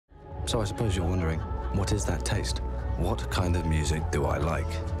So I suppose you're wondering, what is that taste? What kind of music do I like?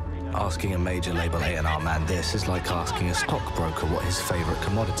 Asking a major label A&R man this is like asking a stockbroker what his favorite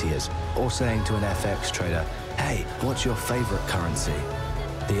commodity is, or saying to an FX trader, hey, what's your favorite currency?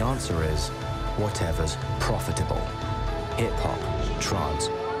 The answer is, whatever's profitable. Hip-hop, trance,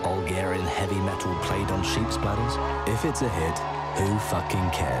 Bulgarian heavy metal played on sheep's bladders. If it's a hit, who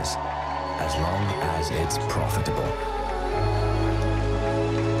fucking cares? As long as it's profitable.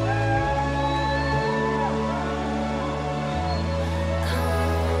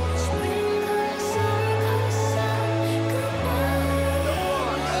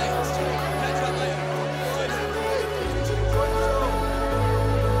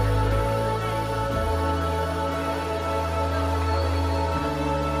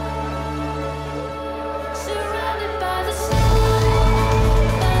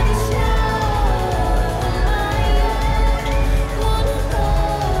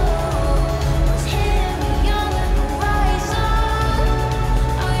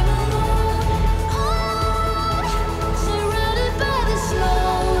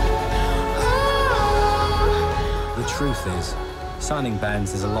 The truth is, signing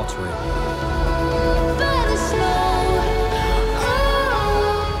bands is a lottery.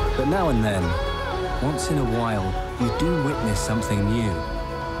 But now and then, once in a while, you do witness something new,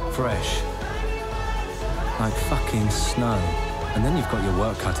 fresh, like fucking snow. And then you've got your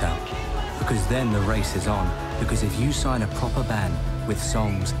work cut out, because then the race is on. Because if you sign a proper band with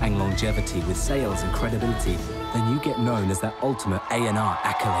songs and longevity, with sales and credibility, then you get known as that ultimate A&R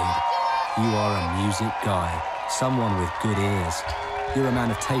accolade. You are a music guy. Someone with good ears. You're a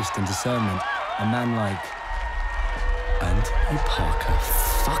man of taste and discernment. A man like Anthony Parker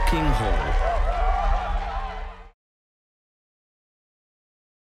fucking Hall.